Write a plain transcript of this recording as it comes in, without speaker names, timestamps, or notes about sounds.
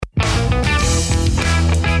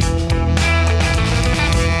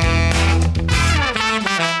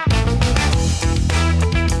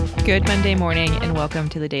Good Monday morning and welcome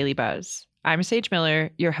to the Daily Buzz. I'm Sage Miller,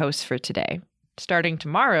 your host for today. Starting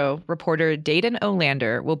tomorrow, reporter Dayton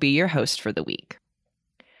Olander will be your host for the week.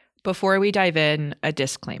 Before we dive in, a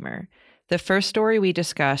disclaimer. The first story we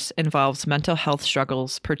discuss involves mental health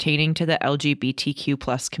struggles pertaining to the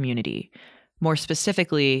LGBTQ+ community, more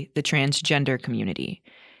specifically, the transgender community.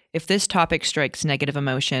 If this topic strikes negative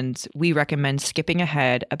emotions, we recommend skipping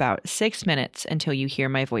ahead about 6 minutes until you hear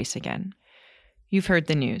my voice again. You've heard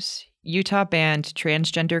the news. Utah banned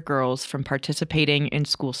transgender girls from participating in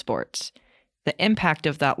school sports. The impact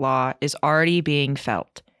of that law is already being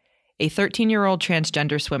felt. A 13-year-old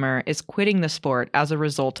transgender swimmer is quitting the sport as a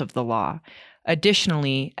result of the law.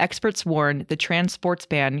 Additionally, experts warn the trans sports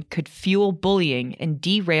ban could fuel bullying and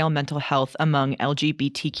derail mental health among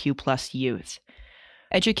LGBTQ+ youth.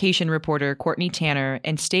 Education reporter Courtney Tanner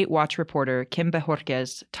and Statewatch reporter Kim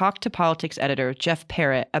Bojórquez talked to politics editor Jeff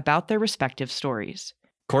Parrott about their respective stories.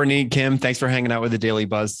 Courtney, Kim, thanks for hanging out with the Daily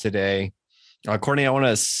Buzz today. Courtney,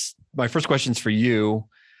 my first question's for you.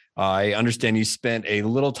 I understand you spent a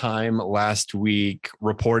little time last week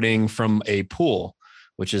reporting from a pool,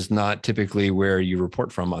 which is not typically where you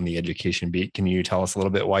report from on the education beat. Can you tell us a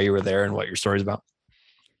little bit why you were there and what your story's about?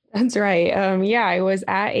 That's right. I was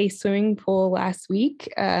at a swimming pool last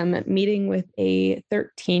week, meeting with a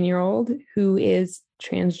 13-year-old who is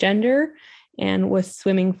transgender and was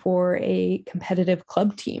swimming for a competitive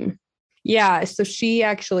club team. Yeah, so she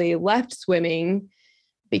actually left swimming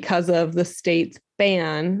because of the state's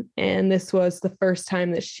ban, and this was the first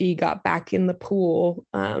time that she got back in the pool,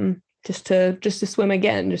 just to swim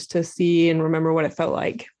again, just to see and remember what it felt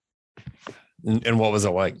like. And what was it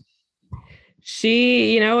like?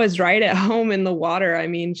 She, is right at home in the water. I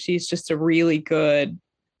mean, she's just a really good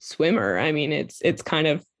swimmer. I mean, it's kind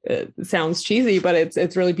of, it sounds cheesy, but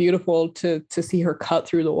it's really beautiful to see her cut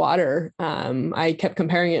through the water. I kept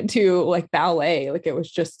comparing it to like ballet, like it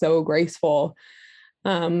was just so graceful.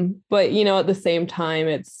 But at the same time,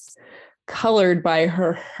 it's colored by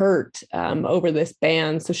her hurt over this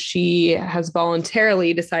ban. So she has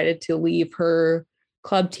voluntarily decided to leave her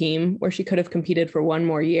club team where she could have competed for one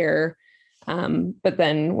more year. But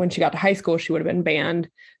then when she got to high school, she would have been banned.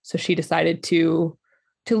 So she decided to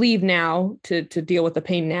leave now, to deal with the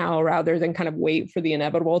pain now, rather than kind of wait for the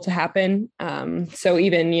inevitable to happen. So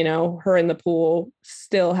even, her in the pool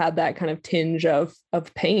still had that kind of tinge of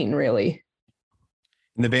pain, really.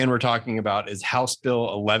 And the ban we're talking about is House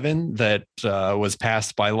Bill 11 that was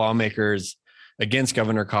passed by lawmakers against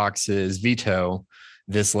Governor Cox's veto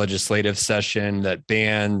this legislative session that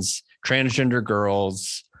bans transgender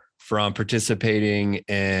girls from participating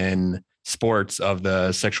in sports of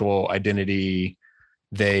the sexual identity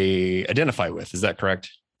they identify with. Is that correct?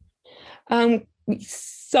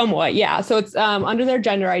 Somewhat, yeah. So it's under their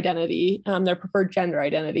gender identity, their preferred gender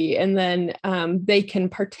identity. And then they can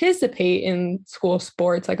participate in school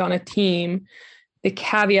sports, like on a team. The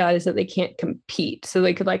caveat is that they can't compete. So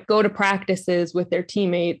they could go to practices with their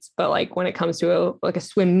teammates, but when it comes to a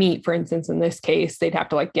swim meet, for instance, in this case, they'd have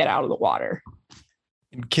to get out of the water.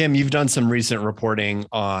 Kim, you've done some recent reporting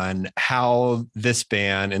on how this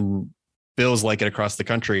ban and bills like it across the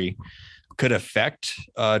country could affect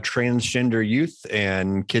transgender youth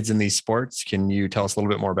and kids in these sports. Can you tell us a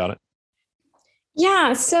little bit more about it?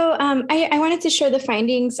 Yeah, so I wanted to share the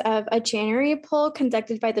findings of a January poll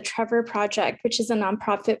conducted by the Trevor Project, which is a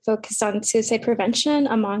nonprofit focused on suicide prevention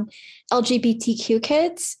among LGBTQ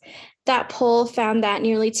kids. That poll found that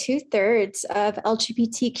nearly 2/3 of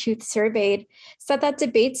LGBTQ surveyed said that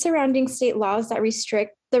debates surrounding state laws that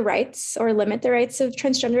restrict the rights or limit the rights of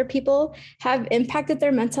transgender people have impacted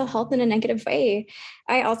their mental health in a negative way.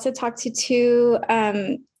 I also talked to two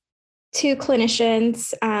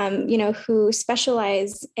clinicians, who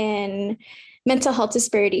specialize in mental health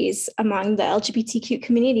disparities among the LGBTQ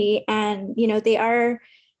community. And, they are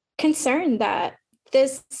concerned that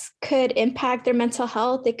this could impact their mental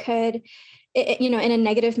health. It could, in a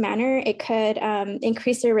negative manner. It could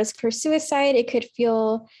increase their risk for suicide. It could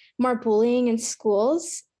fuel more bullying in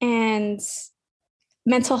schools. And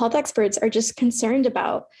mental health experts are just concerned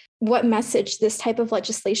about what message this type of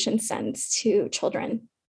legislation sends to children.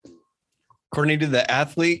 Courtney, did the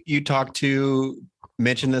athlete you talked to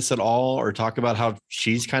mention this at all or talk about how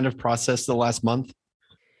she's kind of processed the last month?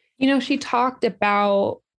 She talked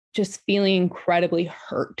about just feeling incredibly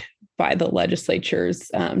hurt by the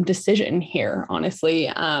legislature's decision here,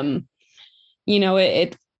 honestly.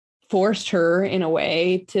 It forced her in a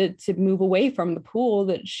way to move away from the pool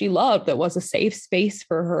that she loved, that was a safe space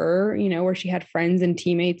for her, where she had friends and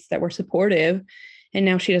teammates that were supportive. And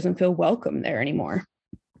now she doesn't feel welcome there anymore.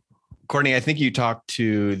 Courtney, I think you talked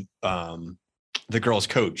to the girls'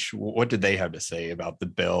 coach. What did they have to say about the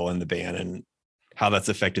bill and the ban and how that's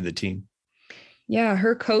affected the team? Yeah,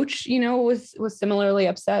 her coach, was similarly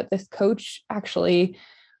upset. This coach actually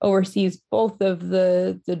oversees both of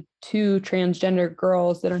the two transgender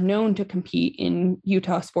girls that are known to compete in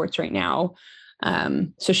Utah sports right now.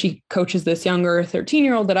 So she coaches this younger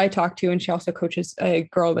 13-year-old that I talked to, and she also coaches a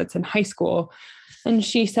girl that's in high school. And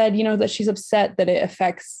she said, that she's upset that it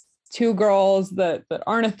affects two girls that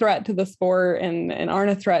aren't a threat to the sport and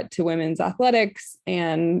aren't a threat to women's athletics,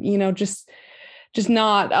 and, just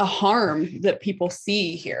not a harm that people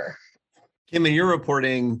see here. Kim, in your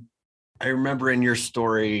reporting, I remember in your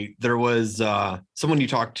story, there was someone you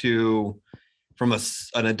talked to from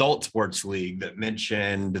an adult sports league that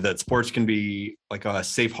mentioned that sports can be like a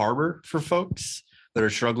safe harbor for folks that are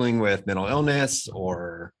struggling with mental illness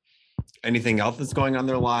or anything else that's going on in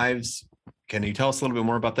their lives. Can you tell us a little bit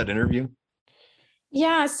more about that interview?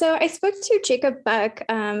 Yeah, so I spoke to Jacob Buck,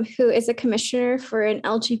 who is a commissioner for an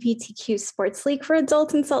LGBTQ sports league for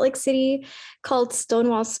adults in Salt Lake City called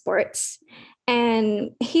Stonewall Sports.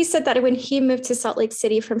 And he said that when he moved to Salt Lake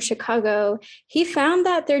City from Chicago, he found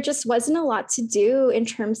that there just wasn't a lot to do in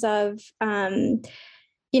terms of,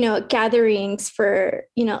 gatherings for,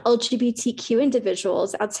 LGBTQ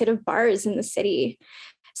individuals outside of bars in the city.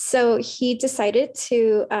 So he decided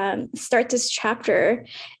to start this chapter.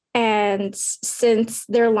 And since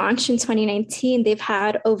their launch in 2019, they've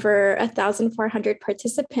had over 1,400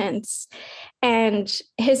 participants. And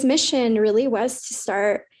his mission really was to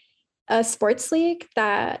start a sports league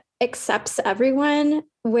that accepts everyone,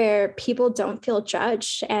 where people don't feel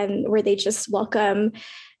judged and where they just welcome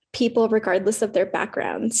people regardless of their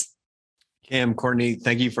backgrounds. Kim, Courtney,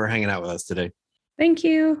 thank you for hanging out with us today. Thank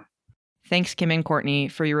you. Thanks, Kim and Courtney,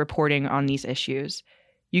 for your reporting on these issues.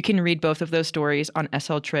 You can read both of those stories on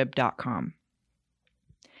sltrib.com.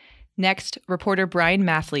 Next, reporter Brian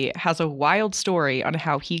Maffly has a wild story on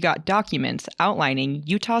how he got documents outlining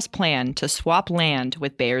Utah's plan to swap land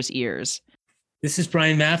with bears' ears. This is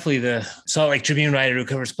Brian Maffly, the Salt Lake Tribune writer who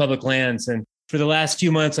covers public lands. And for the last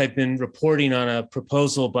few months, I've been reporting on a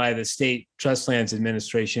proposal by the State Trust Lands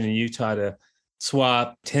Administration in Utah to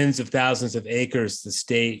swap tens of thousands of acres the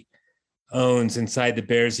state owns inside the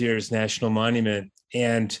Bears Ears National Monument.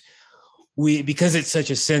 And because it's such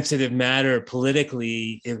a sensitive matter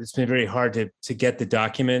politically, it's been very hard to get the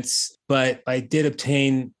documents. But I did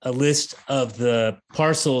obtain a list of the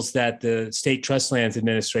parcels that the State Trust Lands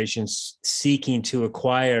Administration is seeking to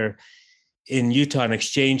acquire in Utah in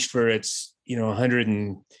exchange for its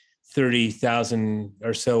 130,000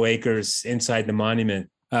 or so acres inside the monument.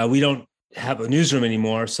 We don't have a newsroom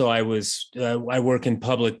anymore, so I work in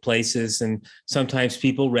public places, and sometimes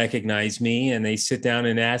people recognize me and they sit down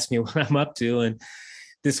and ask me what I'm up to. And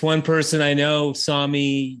this one person I know saw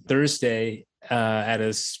me Thursday at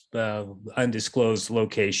a undisclosed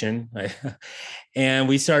location, and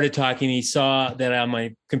we started talking. He saw that on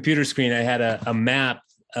my computer screen I had a map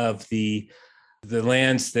of the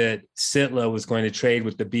lands that Sitla was going to trade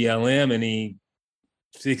with the BLM, and he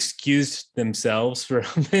excused themselves for a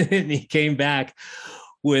minute, and he came back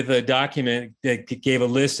with a document that gave a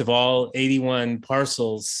list of all 81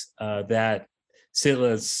 parcels that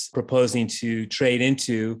Sitla's proposing to trade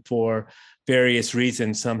into for various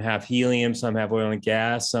reasons. Some have helium, some have oil and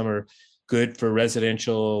gas, some are good for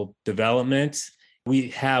residential development. We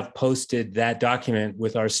have posted that document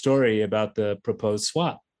with our story about the proposed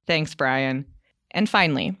swap. Thanks, Brian. And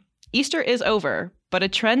finally, Easter is over, but a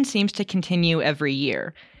trend seems to continue every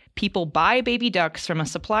year. People buy baby ducks from a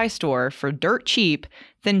supply store for dirt cheap,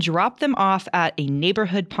 then drop them off at a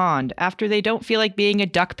neighborhood pond after they don't feel like being a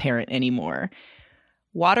duck parent anymore.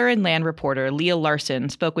 Water and land reporter Leah Larson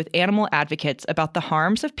spoke with animal advocates about the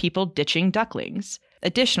harms of people ditching ducklings.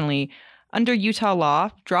 Additionally, under Utah law,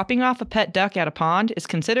 dropping off a pet duck at a pond is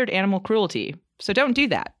considered animal cruelty, so don't do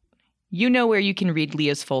that. You know where you can read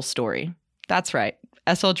Leah's full story. That's right,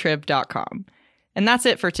 sltrib.com. And that's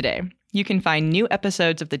it for today. You can find new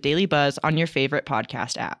episodes of The Daily Buzz on your favorite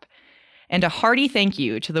podcast app. And a hearty thank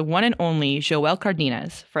you to the one and only Joelle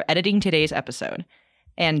Cardenas for editing today's episode.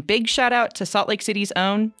 And big shout out to Salt Lake City's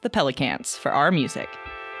own, the Pelicans, for our music.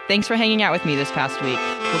 Thanks for hanging out with me this past week.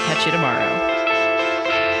 We'll catch you tomorrow.